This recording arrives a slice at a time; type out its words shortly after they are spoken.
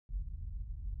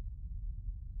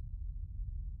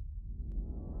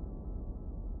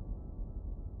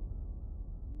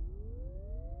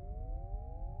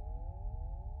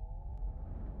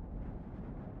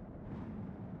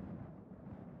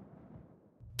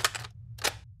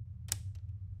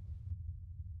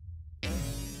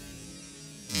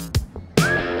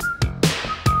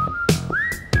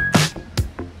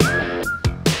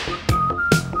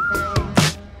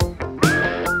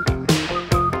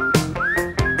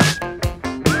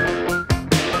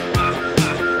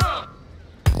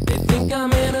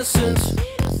innocence.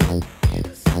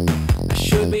 I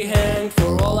should be hanged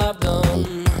for all I've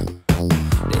done.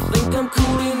 They think I'm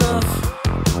cool enough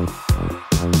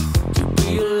to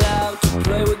be allowed to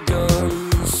play with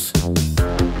guns.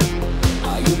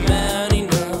 Are you man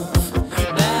enough,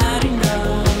 bad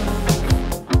enough?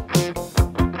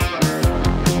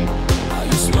 Are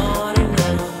you smart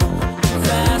enough,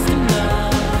 fast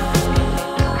enough?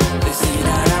 They say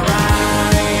that I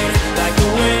ride like the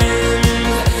wind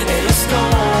in a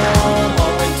storm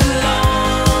all winter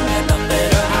long, and nothing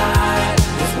to hide.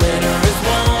 This winter is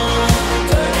warm,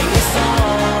 turning us on.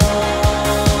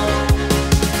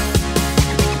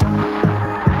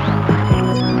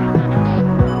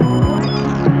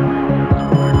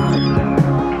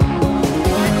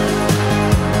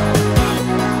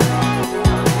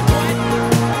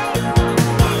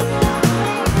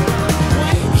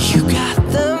 You got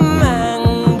them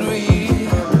angry,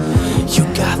 you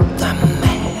got them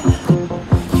mad,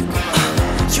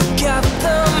 you got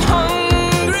them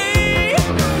hungry,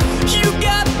 you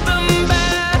got them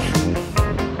bad.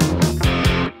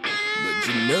 But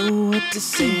you know what to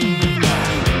say now.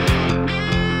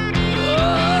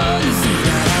 Oh, you see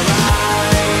that I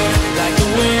ride like the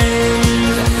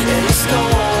wind in a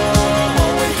storm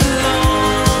all winter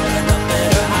long, and nothing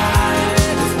to hide.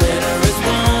 This winter is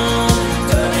warm,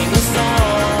 turning us on.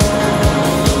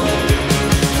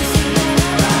 You see that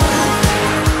I ride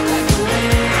like the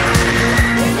wind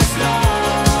in a storm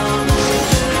all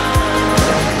winter long,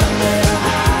 and nothing to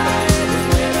hide. This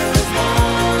winter is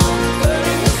warm,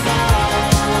 turning us on.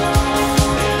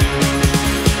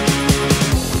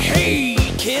 Hey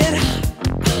kid,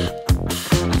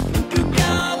 you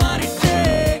got what it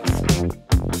takes.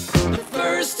 The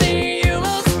first thing you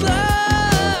must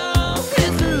love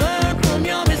is to learn from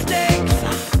your mistakes.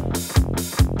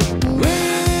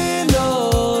 Win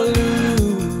or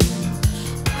lose,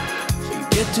 you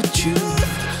get to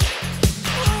choose.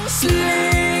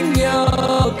 Sling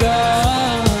your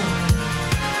gun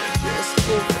just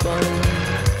for fun.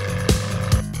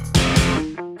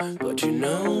 But you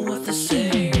know what they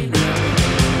say now.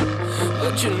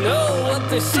 But you know what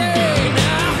they say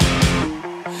now.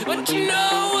 But you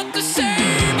know what they say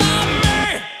about me.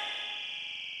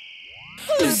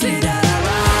 They say that I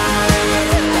ride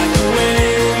like the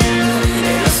wind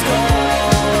in a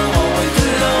storm all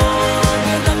winter long,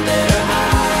 and nothing to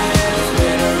hide. This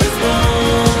winter is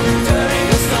warm, turning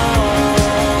us on.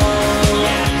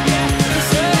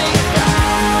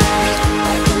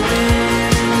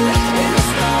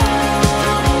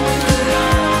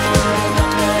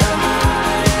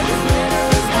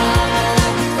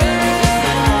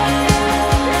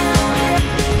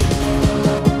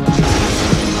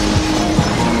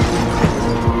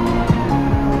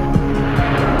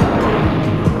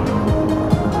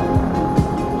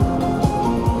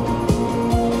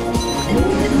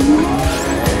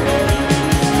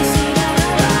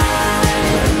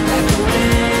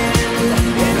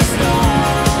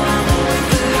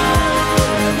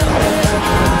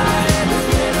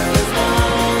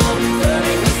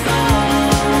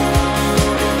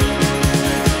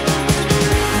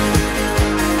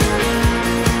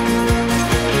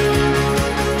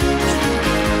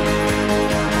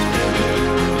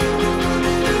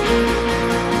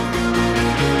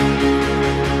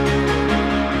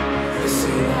 They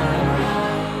say I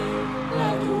ride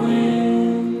like the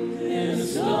wind in a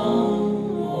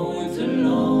storm all winter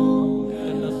long,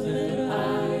 and nothing to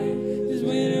hide. This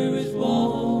winter is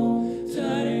warm,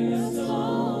 turning us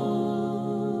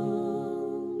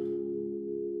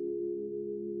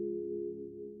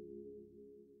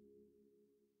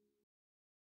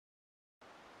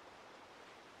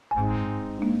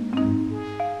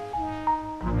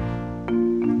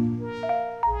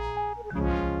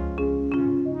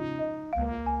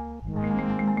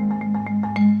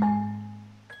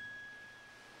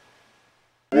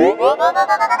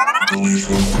Going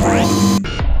for